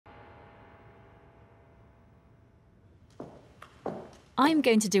I'm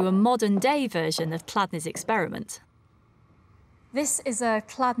going to do a modern-day version of Chladni's experiment. This is a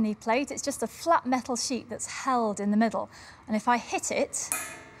Chladni plate. It's just a flat metal sheet that's held in the middle. And if I hit it,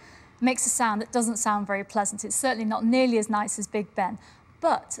 it makes a sound that doesn't sound very pleasant. It's certainly not nearly as nice as Big Ben.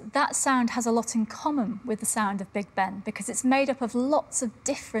 But that sound has a lot in common with the sound of Big Ben because it's made up of lots of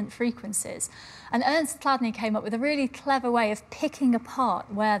different frequencies. And Ernst Chladni came up with a really clever way of picking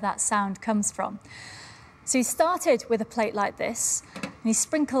apart where that sound comes from. So he started with a plate like this, and he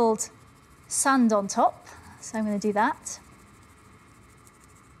sprinkled sand on top. So I'm going to do that.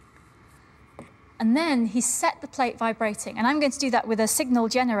 And then he set the plate vibrating. And I'm going to do that with a signal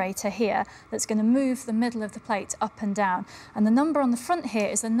generator here that's going to move the middle of the plate up and down. And the number on the front here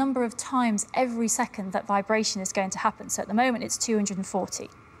is the number of times every second that vibration is going to happen. So at the moment, it's 240.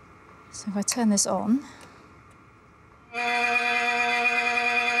 So if I turn this on. So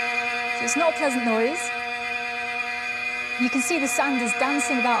it's not a pleasant noise. You can see the sand is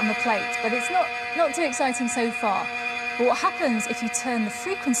dancing about on the plate, but it's not too exciting so far. But what happens if you turn the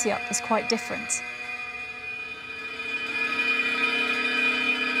frequency up is quite different.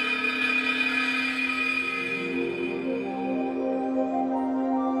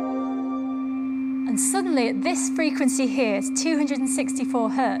 And suddenly at this frequency here, it's 264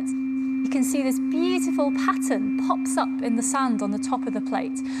 hertz, you can see this beautiful pattern pops up in the sand on the top of the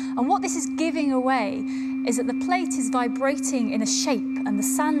plate. And what this is giving away is that the plate is vibrating in a shape, and the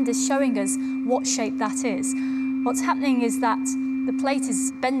sand is showing us what shape that is. What's happening is that the plate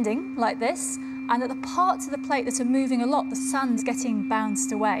is bending like this, and at the parts of the plate that are moving a lot, the sand's getting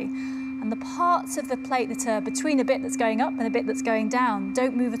bounced away. And the parts of the plate that are between a bit that's going up and a bit that's going down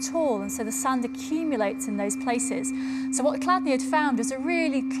don't move at all, and so the sand accumulates in those places. So what Chladni had found was a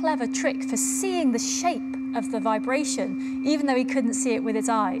really clever trick for seeing the shape of the vibration, even though he couldn't see it with his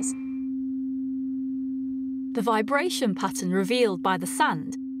eyes. The vibration pattern revealed by the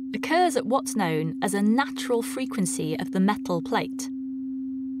sand occurs at what's known as a natural frequency of the metal plate.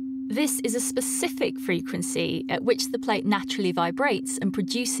 This is a specific frequency at which the plate naturally vibrates and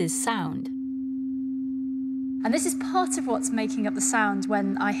produces sound. And this is part of what's making up the sound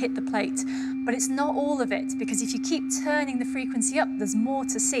when I hit the plate, but it's not all of it, because if you keep turning the frequency up, there's more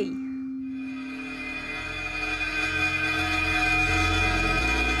to see.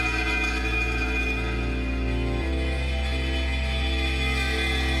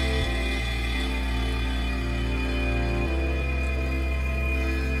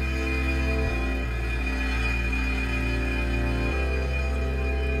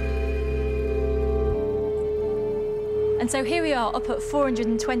 And so here we are up at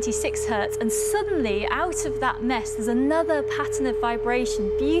 426 hertz, and suddenly out of that mess there's another pattern of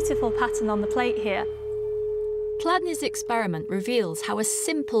vibration, beautiful pattern on the plate here. Chladni's experiment reveals how a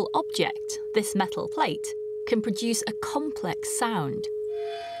simple object, this metal plate, can produce a complex sound.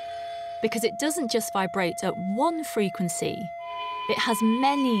 Because it doesn't just vibrate at one frequency, it has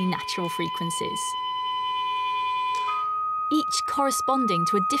many natural frequencies, each corresponding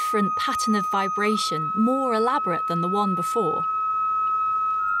to a different pattern of vibration, more elaborate than the one before.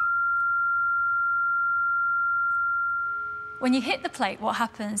 When you hit the plate, what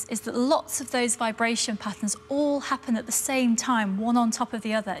happens is that lots of those vibration patterns all happen at the same time, one on top of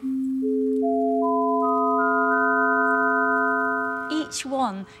the other. Each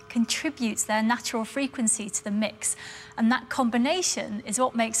one contributes their natural frequency to the mix, and that combination is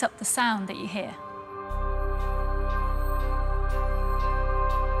what makes up the sound that you hear.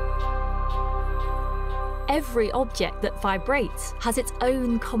 Every object that vibrates has its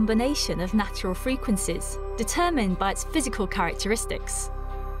own combination of natural frequencies, determined by its physical characteristics.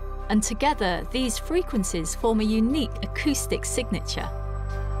 And together, these frequencies form a unique acoustic signature.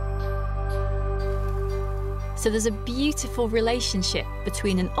 So there's a beautiful relationship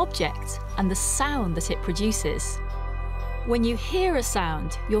between an object and the sound that it produces. When you hear a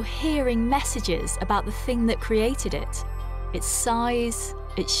sound, you're hearing messages about the thing that created it, its size,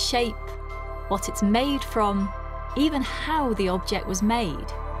 its shape, what it's made from, even how the object was made.